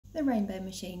The Rainbow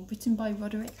Machine, written by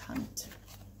Roderick Hunt.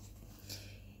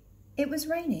 It was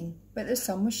raining, but the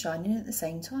sun was shining at the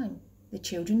same time. The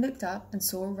children looked up and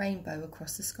saw a rainbow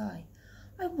across the sky.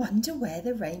 "I wonder where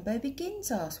the rainbow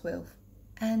begins," asked Wilf,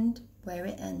 "and where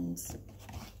it ends."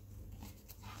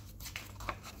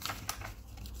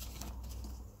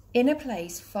 In a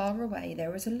place far away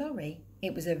there was a lorry.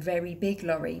 It was a very big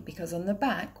lorry because on the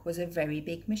back was a very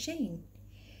big machine.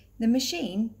 The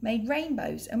machine made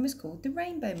rainbows and was called the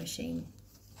Rainbow Machine.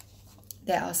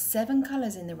 There are 7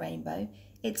 colours in the rainbow.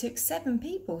 It took 7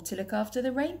 people to look after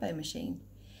the Rainbow Machine.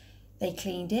 They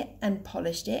cleaned it and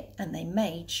polished it and they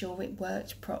made sure it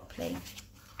worked properly.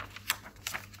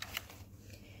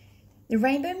 The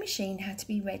Rainbow Machine had to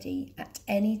be ready at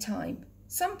any time.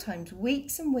 Sometimes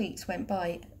weeks and weeks went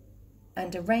by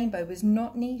and a rainbow was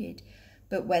not needed,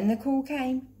 but when the call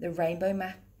came, the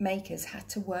rainbow makers had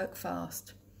to work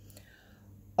fast.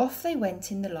 Off they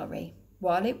went in the lorry.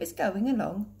 While it was going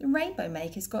along, the rainbow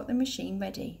makers got the machine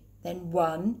ready. Then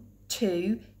 1,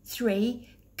 2, 3,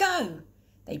 go!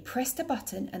 They pressed a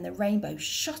button and the rainbow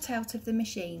shot out of the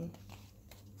machine.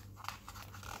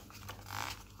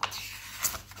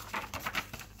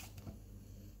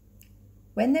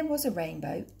 When there was a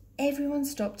rainbow, everyone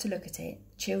stopped to look at it.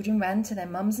 Children ran to their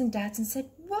mums and dads and said,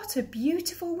 "What a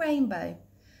beautiful rainbow!"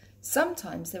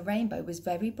 Sometimes the rainbow was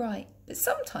very bright, but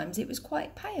sometimes it was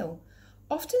quite pale.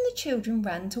 Often the children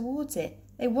ran towards it.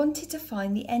 They wanted to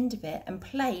find the end of it and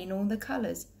play in all the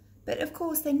colours, but of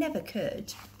course they never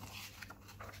could.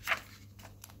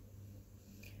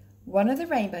 One of the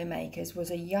rainbow makers was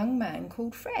a young man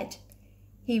called Fred.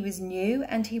 He was new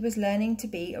and he was learning to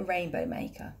be a rainbow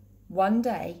maker. One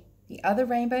day, the other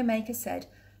rainbow maker said,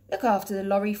 "Look after the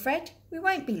lorry, Fred. We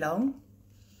won't be long."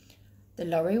 The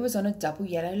lorry was on a double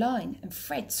yellow line and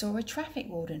Fred saw a traffic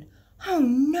warden. "Oh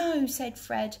no," said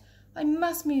Fred, "I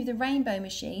must move the Rainbow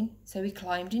Machine." So he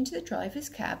climbed into the driver's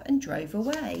cab and drove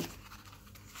away.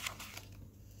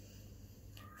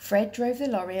 Fred drove the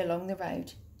lorry along the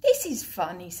road. "This is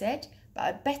fun," he said, "but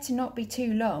I'd better not be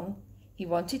too long." He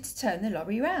wanted to turn the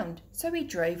lorry round, so he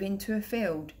drove into a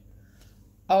field.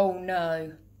 Oh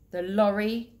no, the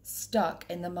lorry stuck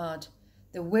in the mud.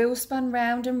 The wheel spun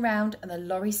round and round and the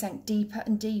lorry sank deeper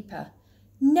and deeper.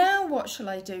 "Now what shall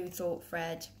I do?" thought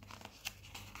Fred.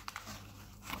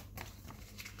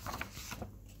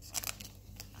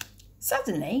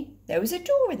 Suddenly there was a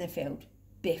door in the field.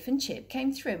 Biff and Chip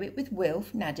came through it with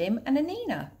Wilf, Nadim and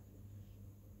Anina.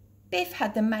 Biff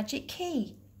had the magic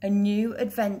key. A new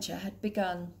adventure had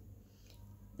begun.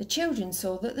 The children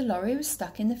saw that the lorry was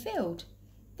stuck in the field.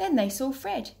 Then they saw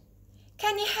Fred.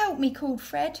 "Can you help me?" called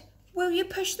Fred. "Will you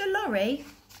push the lorry?"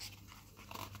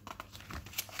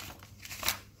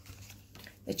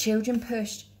 The children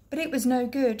pushed, but it was no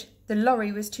good. The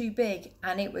lorry was too big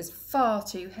and it was far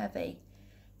too heavy.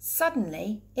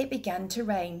 Suddenly, it began to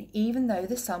rain, even though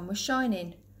the sun was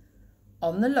shining.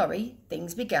 On the lorry,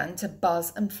 things began to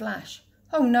buzz and flash.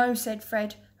 "Oh no," said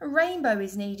Fred, "a rainbow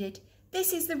is needed.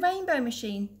 This is the Rainbow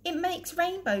Machine. It makes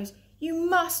rainbows. You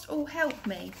must all help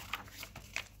me."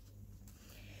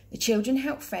 The children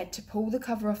helped Fred to pull the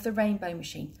cover off the Rainbow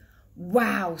Machine.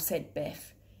 "Wow," said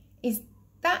Biff. "Is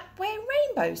that where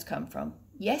rainbows come from?"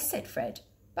 "Yes," said Fred,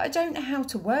 "but I don't know how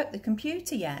to work the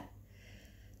computer yet."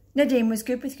 Nadim was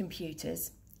good with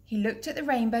computers. He looked at the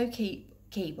rainbow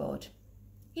keyboard.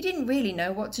 He didn't really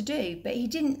know what to do, but he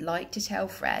didn't like to tell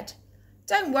Fred.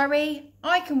 "Don't worry,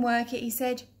 I can work it," he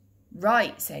said.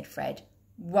 "Right," said Fred.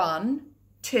 1,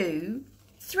 2,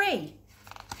 3.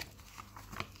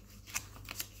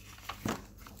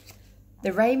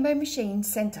 The Rainbow Machine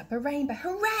sent up a rainbow.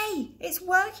 "Hooray! It's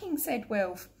working," said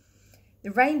Wilf.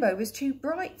 The rainbow was too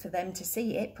bright for them to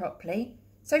see it properly,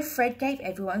 so Fred gave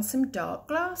everyone some dark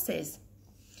glasses.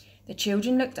 The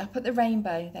children looked up at the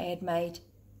rainbow they had made.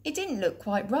 It didn't look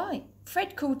quite right.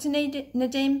 Fred called to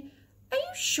Nadim, "Are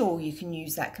you sure you can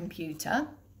use that computer?"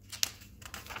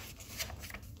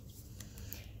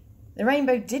 The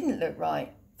rainbow didn't look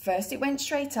right. First it went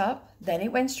straight up, then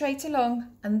it went straight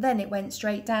along, and then it went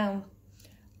straight down.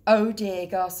 "Oh dear,"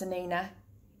 gasped Nina.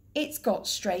 "It's got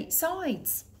straight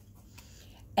sides."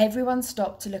 Everyone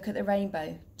stopped to look at the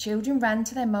rainbow. Children ran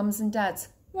to their mums and dads.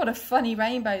 "What a funny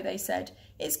rainbow," they said.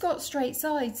 "It's got straight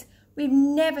sides. We've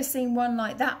never seen one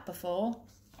like that before."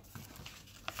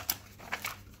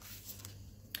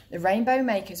 The rainbow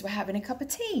makers were having a cup of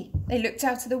tea. They looked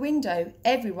out of the window.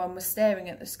 Everyone was staring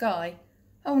at the sky.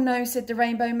 "Oh no," said the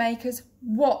rainbow makers.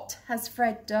 "What has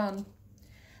Fred done?"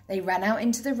 They ran out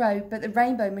into the road, but the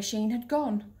Rainbow Machine had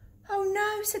gone. "Oh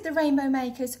no," said the rainbow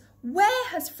makers. "Where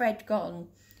has Fred gone?"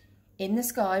 In the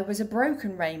sky was a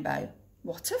broken rainbow.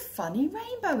 What a funny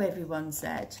rainbow, everyone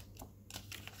said.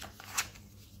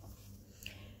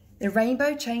 The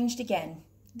rainbow changed again.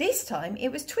 This time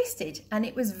it was twisted and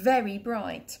it was very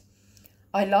bright.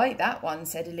 I like that one,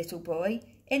 said a little boy.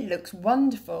 It looks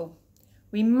wonderful.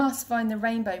 We must find the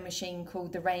rainbow machine,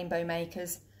 called the rainbow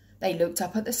makers. They looked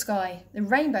up at the sky. The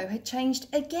rainbow had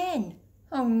changed again.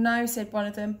 Oh no, said one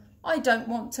of them. I don't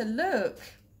want to look.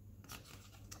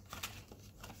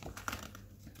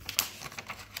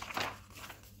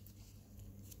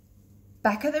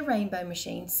 Back at the rainbow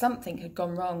machine, something had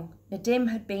gone wrong. Nadim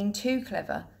had been too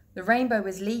clever. The rainbow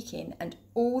was leaking and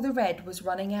all the red was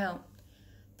running out.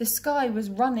 The sky was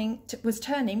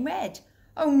turning red.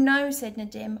 Oh no, said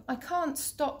Nadim, I can't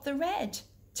stop the red.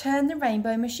 Turn the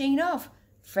rainbow machine off.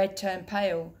 Fred turned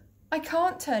pale. I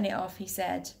can't turn it off, he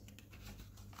said.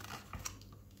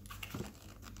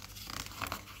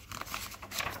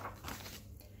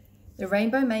 The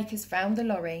rainbow makers found the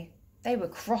lorry. They were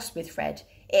cross with Fred.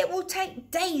 It will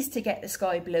take days to get the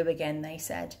sky blue again, they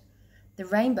said. The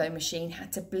rainbow machine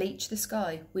had to bleach the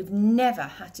sky. We've never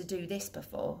had to do this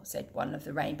before, said one of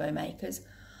the rainbow makers.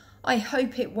 I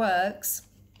hope it works.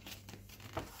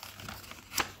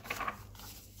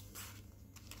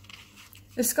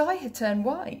 The sky had turned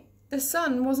white. The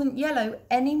sun wasn't yellow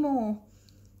anymore.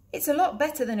 It's a lot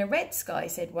better than a red sky,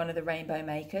 said one of the rainbow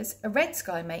makers. A red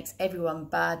sky makes everyone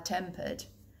bad-tempered.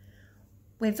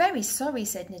 We're very sorry,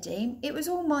 said Nadim. It was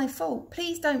all my fault.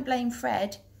 Please don't blame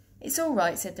Fred. It's all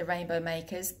right, said the rainbow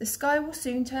makers. The sky will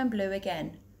soon turn blue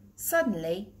again.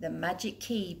 Suddenly, the magic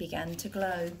key began to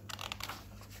glow.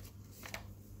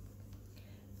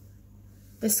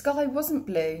 The sky wasn't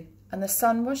blue and the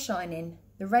sun was shining.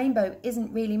 The rainbow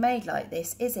isn't really made like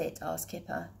this, is it? Asked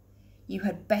Kipper. You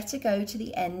had better go to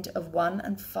the end of one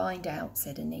and find out,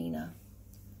 said Anina.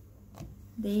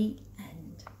 The end.